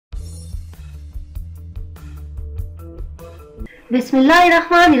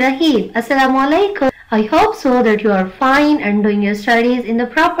Bismillahirrahmanirrahim. Assalamu alaikum. I hope so that you are fine and doing your studies in the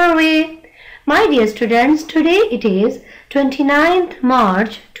proper way. My dear students, today it is 29th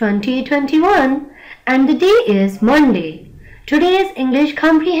March 2021 and the day is Monday. Today's English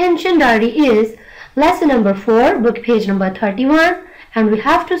comprehension diary is lesson number 4, book page number 31, and we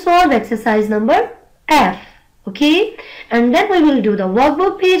have to solve exercise number F. Okay? And then we will do the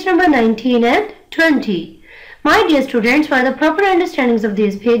workbook page number 19 and 20. My dear students, for the proper understandings of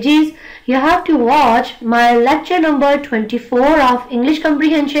these pages, you have to watch my lecture number 24 of English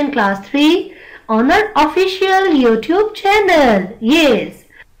Comprehension Class 3 on our official YouTube channel. Yes.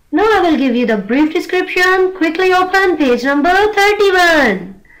 Now I will give you the brief description. Quickly open page number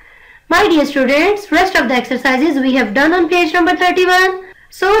 31. My dear students, rest of the exercises we have done on page number 31.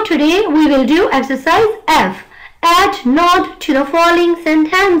 So today we will do exercise F. Add note to the following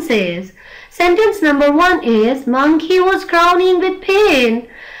sentences. Sentence number 1 is monkey was crowning with pain.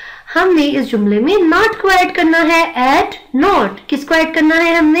 हमने इस जुमले में not को add करना है. add not. किसको add करना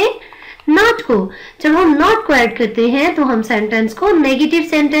है हमने? not को. जब हम not को ऐड करते हैं तो हम सेंटेंस को नेगेटिव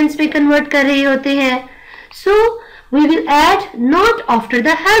सेंटेंस में कन्वर्ट कर रहे होते हैं. So we will add not after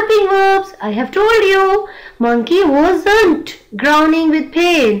the helping verbs. I have told you monkey wasn't crowning with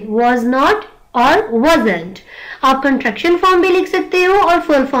pain. Was not और wasn't. आप कंट्रैक्शन फॉर्म भी लिख सकते हो और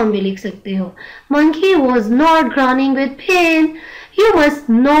फुल फॉर्म भी लिख सकते हो. Monkey was not groaning with pain. You must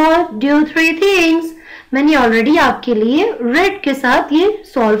not do 3 things. मैंने ऑलरेडी आपके लिए रेड के साथ ये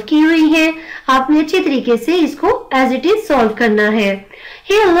सॉल्व की हुई है. आपने अच्छी तरीके से इसको एज इट इज सॉल्व करना है.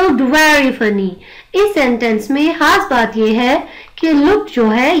 He looked very funny. इस सेंटेंस में खास बात ये है कि look जो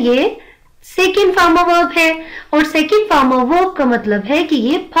है ये सेकेंड फॉर्म ऑफ वर्ब है और सेकेंड फॉर्म ऑफ वर्ब का मतलब है कि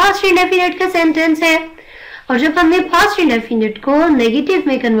ये पास्ट इंडेफिनिट का सेंटेंस है. और जब हमें पास्ट इंडेफिनिट को नेगेटिव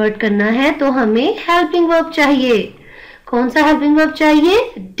में कन्वर्ट करना है तो हमें हेल्पिंग वर्ब चाहिए. कौन सा हेल्पिंग वर्ब चाहिए?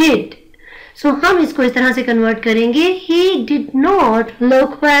 डिड. सो हम इसको इस तरह से कन्वर्ट करेंगे. He did not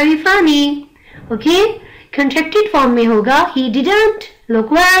look very funny. Okay, contracted form में होगा he didn't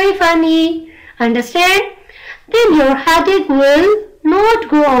look very funny. Understand? Then your headache will not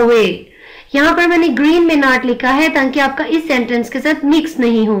go away. यहाँ पर मैंने ग्रीन में नॉट लिखा है ताकि आपका इस सेंटेंस के साथ मिक्स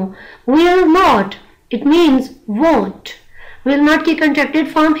नहीं हो. Will not, it means won't. Will not की contracted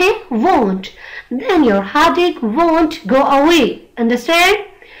form है won't. Then your headache won't go away. Understand?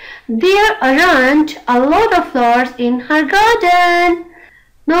 There aren't a lot of flowers in her garden.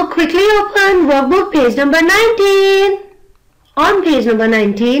 Now quickly open workbook page number 19. On page number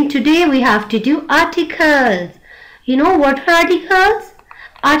 19, today we have to do articles. You know what are articles?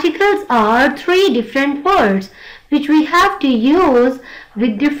 Articles are 3 different words which we have to use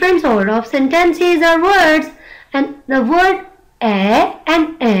with different sort of sentences or words, and the word a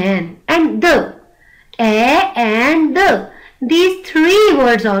and an and the. A and the. These 3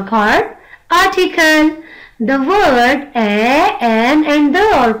 words are called article. The word a, an and the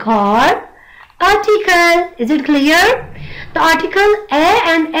are called article. Is it clear? The article a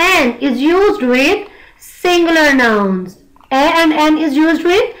and an is used with singular nouns. A and an is used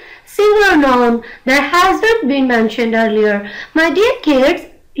with singular noun that hasn't been mentioned earlier. My dear kids,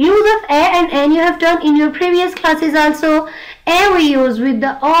 use of a and n you have done in your previous classes also. A we use with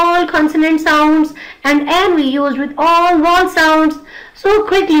the all consonant sounds and n we use with all vowel sounds. So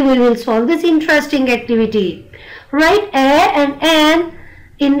quickly we will solve this interesting activity. Write a and n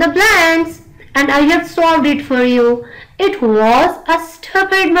in the blanks and I have solved it for you. It was a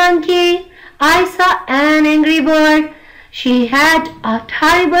stupid monkey. I saw an angry bird. She had a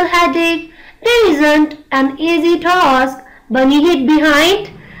terrible headache. There isn't an easy task. Bunny hid behind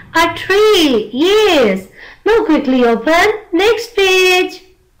a tree. Yes. Now quickly open next page.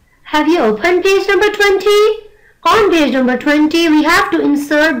 Have you opened page number 20? On page number 20, we have to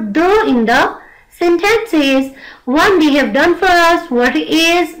insert the in the sentences. One they have done for us. What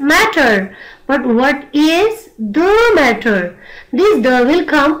is matter? But what is the matter? This the will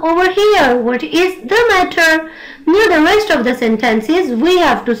come over here. What is the matter? Now the rest of the sentences we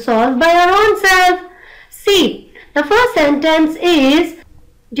have to solve by our own self. See, the first sentence is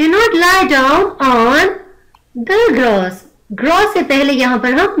do not lie down on the grass. Grass से पहले यहाँ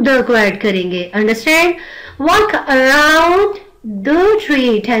पर हम the को add करेंगे. Understand? Walk around the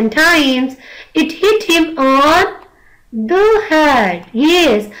tree 10 times. It hit him on the head.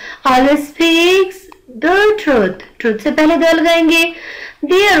 Yes. Always speaks the truth. Truth से पहले the लगाएंगे.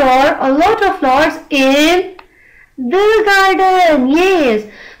 There are a lot of flowers in the garden. Yes.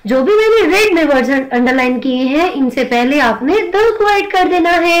 जो भी मैंने red में words underline किए हैं इनसे पहले आपने the को ऐड कर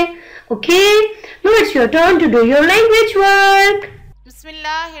देना है. Okay. Now it's your turn to do your language work. To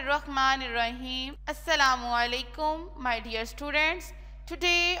Bismillahirrahmanirrahim. Assalamu alaikum, my dear students.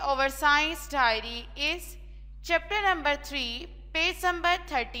 Today our science diary is chapter number 3, page number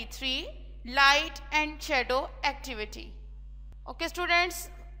 33, light and shadow activity. Okay students,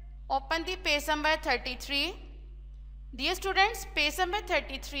 open the page number 33. Dear students, page number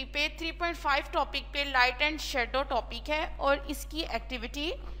 33 पे 3.5 topic पे light and shadow topic है और इसकी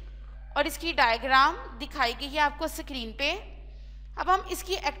activity और इसकी diagram दिखाई गई है आपको स्क्रीन पे। अब हम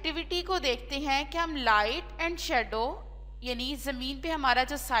इसकी एक्टिविटी को देखते हैं कि हम लाइट एंड शेडो यानी ज़मीन पे हमारा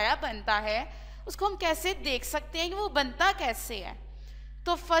जो साया बनता है उसको हम कैसे देख सकते हैं कि वो बनता कैसे है।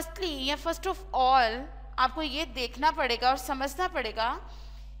 तो फर्स्टली या फर्स्ट ऑफ ऑल आपको ये देखना पड़ेगा और समझना पड़ेगा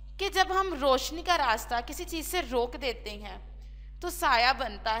कि जब हम रोशनी का रास्ता किसी चीज़ से रोक देते हैं तो साया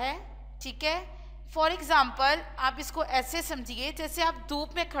बनता है, ठीक है। फॉर एग्ज़ाम्पल आप इसको ऐसे समझिए जैसे आप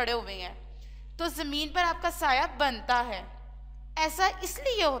धूप में खड़े हुए हैं तो ज़मीन पर आपका साया बनता है। ऐसा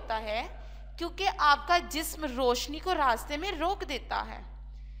इसलिए होता है क्योंकि आपका जिस्म रोशनी को रास्ते में रोक देता है।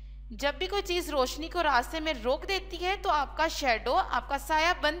 जब भी कोई चीज़ रोशनी को रास्ते में रोक देती है तो आपका शैडो, आपका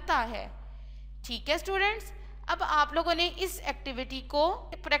साया बनता है, ठीक है स्टूडेंट्स। अब आप लोगों ने इस एक्टिविटी को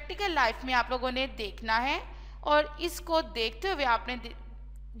प्रैक्टिकल लाइफ में आप लोगों ने देखना है और इसको देखते हुए आपने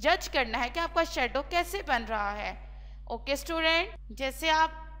जज करना है कि आपका शैडो कैसे बन रहा है। ओके स्टूडेंट, जैसे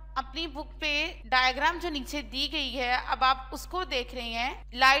आप अपनी बुक पे डायग्राम जो नीचे दी गई है अब आप उसको देख रहे हैं,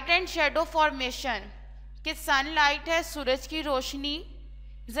 लाइट एंड शैडो फॉर्मेशन कि सनलाइट है, सूरज की रोशनी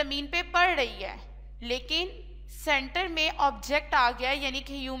ज़मीन पे पड़ रही है लेकिन सेंटर में ऑब्जेक्ट आ गया यानी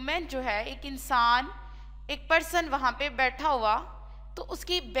कि ह्यूमन जो है, एक इंसान, एक पर्सन वहाँ पे बैठा हुआ, तो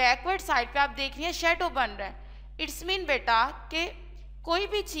उसकी बैकवर्ड साइड पे आप देख रही हैं शैडो बन रहा है। इट्स मीन बेटा कि कोई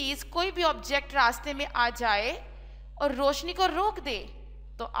भी चीज़, कोई भी ऑब्जेक्ट रास्ते में आ जाए और रोशनी को रोक दे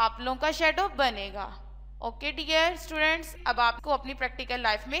तो आप लोगों का शैडो बनेगा। ओके डियर स्टूडेंट्स, अब आपको अपनी प्रैक्टिकल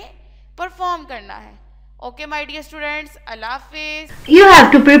लाइफ में परफॉर्म करना है। Okay my dear students, Allah Hafiz. You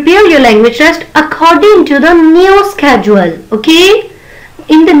have to prepare your language test according to the new schedule. Okay?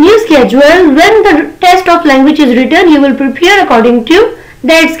 In the new schedule, when the test of language is written, you will prepare according to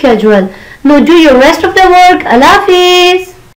that schedule. Now do your rest of the work. Allah Hafiz.